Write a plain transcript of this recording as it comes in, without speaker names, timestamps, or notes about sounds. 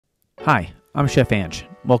Hi, I'm Chef Ange.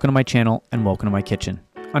 Welcome to my channel and welcome to my kitchen.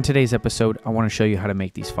 On today's episode, I want to show you how to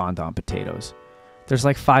make these fondant potatoes. There's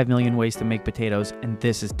like 5 million ways to make potatoes, and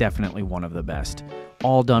this is definitely one of the best.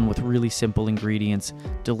 All done with really simple ingredients,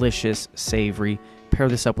 delicious, savory. Pair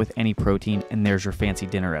this up with any protein, and there's your fancy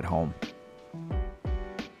dinner at home.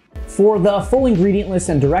 For the full ingredient list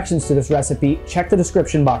and directions to this recipe, check the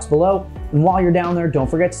description box below. And while you're down there, don't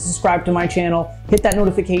forget to subscribe to my channel, hit that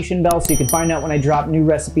notification bell so you can find out when I drop new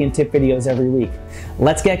recipe and tip videos every week.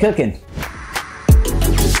 Let's get cooking.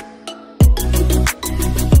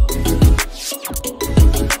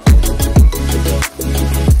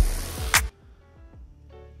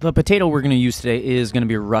 The potato we're going to use today is going to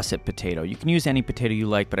be a russet potato. You can use any potato you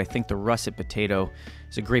like, but I think the russet potato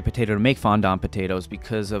is a great potato to make fondant potatoes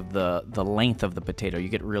because of the length of the potato. You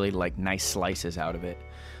get really like nice slices out of it.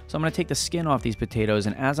 So I'm going to take the skin off these potatoes,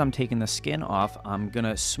 and as I'm taking the skin off, I'm going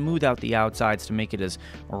to smooth out the outsides to make it as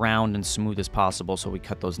round and smooth as possible so we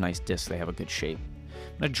cut those nice discs. They have a good shape.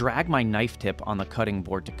 I'm going to drag my knife tip on the cutting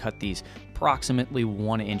board to cut these approximately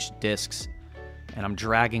 1-inch discs. And I'm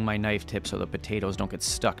dragging my knife tip so the potatoes don't get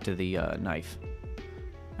stuck to the knife.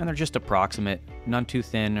 And they're just approximate, none too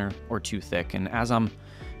thin or too thick. And as I'm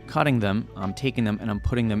cutting them, I'm taking them and I'm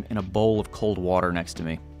putting them in a bowl of cold water next to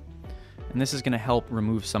me. And this is going to help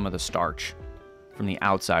remove some of the starch from the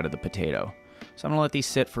outside of the potato. So I'm going to let these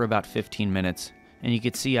sit for about 15 minutes. And you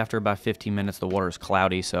can see after about 15 minutes the water is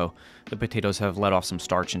cloudy, so the potatoes have let off some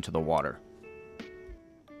starch into the water.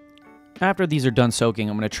 After these are done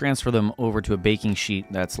soaking, I'm going to transfer them over to a baking sheet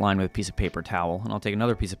that's lined with a piece of paper towel, and I'll take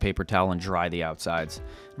another piece of paper towel and dry the outsides.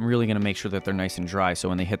 I'm really going to make sure that they're nice and dry so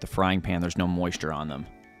when they hit the frying pan there's no moisture on them.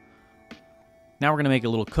 Now we're going to make a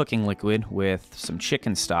little cooking liquid with some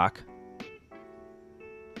chicken stock,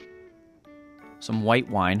 some white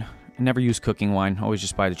wine. I never use cooking wine, always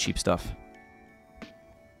just buy the cheap stuff.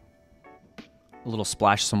 A little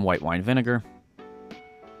splash of some white wine vinegar,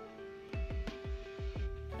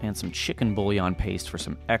 and some chicken bouillon paste for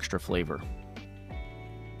some extra flavor.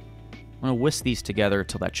 I'm going to whisk these together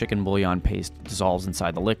until that chicken bouillon paste dissolves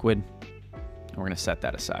inside the liquid, and we're going to set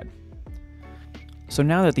that aside. So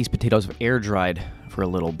now that these potatoes have air dried for a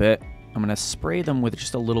little bit, I'm going to spray them with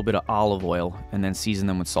just a little bit of olive oil and then season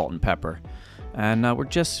them with salt and pepper. And we're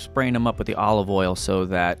just spraying them up with the olive oil so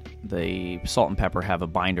that the salt and pepper have a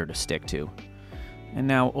binder to stick to. And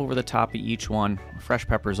now over the top of each one, fresh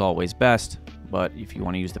pepper is always best, but if you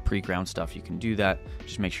want to use the pre-ground stuff, you can do that.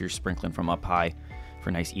 Just make sure you're sprinkling from up high for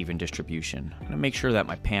a nice even distribution. I'm going to make sure that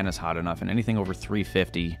my pan is hot enough, and anything over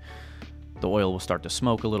 350, the oil will start to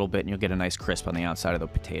smoke a little bit and you'll get a nice crisp on the outside of the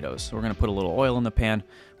potatoes. So we're going to put a little oil in the pan.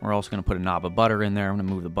 We're also going to put a knob of butter in there. I'm going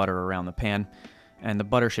to move the butter around the pan, and the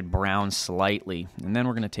butter should brown slightly. And then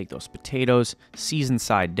we're going to take those potatoes, season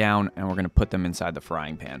side down, and we're going to put them inside the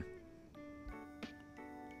frying pan.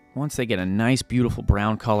 Once they get a nice, beautiful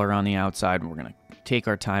brown color on the outside, we're going to take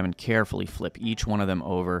our time and carefully flip each one of them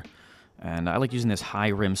over. And I like using this high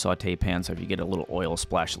rim saute pan, so if you get a little oil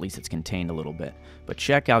splash, at least it's contained a little bit. But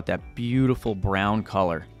check out that beautiful brown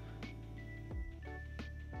color.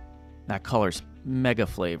 That color's mega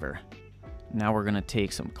flavor. Now we're going to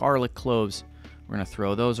take some garlic cloves. We're going to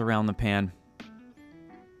throw those around the pan.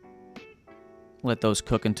 Let those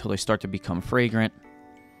cook until they start to become fragrant.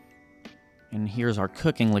 And here's our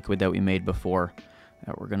cooking liquid that we made before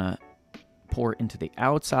that we're going to pour into the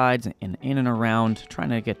outsides and in and around, trying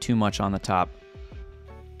to get too much on the top.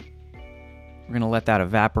 We're going to let that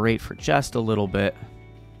evaporate for just a little bit.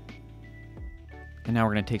 And now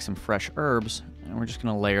we're going to take some fresh herbs and we're just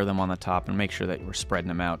going to layer them on the top and make sure that we're spreading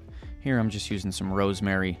them out. Here I'm just using some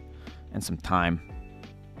rosemary and some thyme.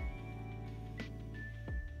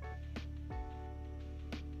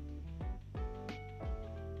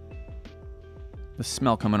 The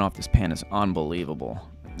smell coming off this pan is unbelievable.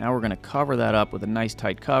 Now we're going to cover that up with a nice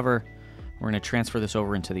tight cover. We're going to transfer this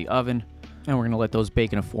over into the oven, and we're going to let those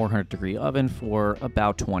bake in a 400-degree oven for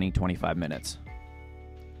about 20-25 minutes.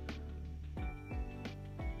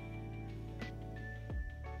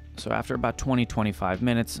 So after about 20-25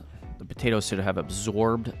 minutes, the potatoes should have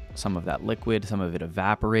absorbed some of that liquid, some of it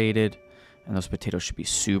evaporated, and those potatoes should be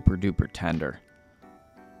super duper tender.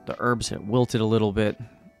 The herbs have wilted a little bit.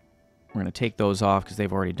 We're going to take those off because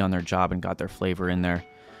they've already done their job and got their flavor in there.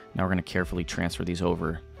 Now we're going to carefully transfer these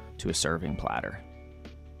over to a serving platter.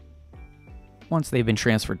 Once they've been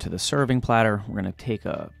transferred to the serving platter, we're going to take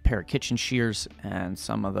a pair of kitchen shears and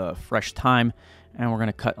some of the fresh thyme, and we're going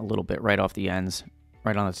to cut a little bit right off the ends,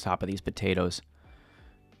 right on the top of these potatoes.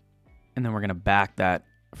 And then we're going to back that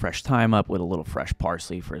fresh thyme up with a little fresh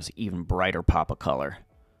parsley for an even brighter pop of color.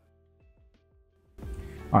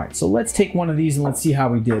 All right, so let's take one of these and let's see how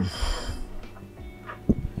we did.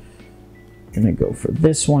 Gonna go for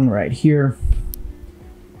this one right here.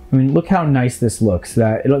 I mean, look how nice this looks.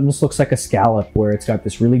 That it almost looks like a scallop where it's got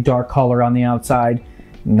this really dark color on the outside,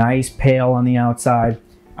 nice pale on the outside.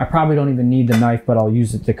 I probably don't even need the knife, but I'll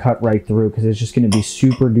use it to cut right through because it's just gonna be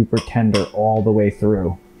super duper tender all the way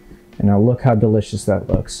through. And now look how delicious that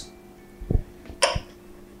looks.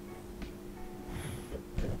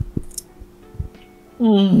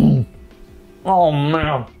 Mmm. Oh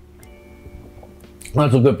man.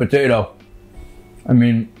 That's a good potato. I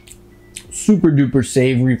mean, super duper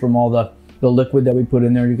savory from all the liquid that we put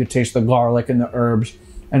in there. You could taste the garlic and the herbs.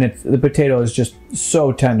 And the potato is just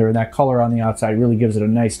so tender, and that color on the outside really gives it a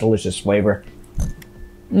nice, delicious flavor.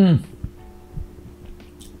 Mmm.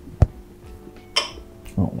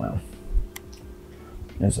 Oh, wow.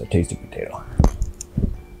 That's a tasty potato.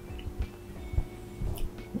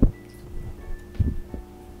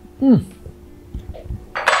 Mmm.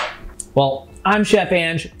 Well, I'm Chef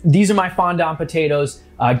Ange. These are my fondant potatoes.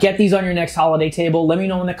 Get these on your next holiday table. Let me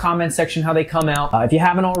know in the comment section how they come out. If you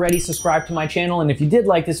haven't already, subscribe to my channel. And if you did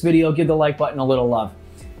like this video, give the like button a little love.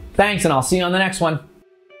 Thanks, and I'll see you on the next one.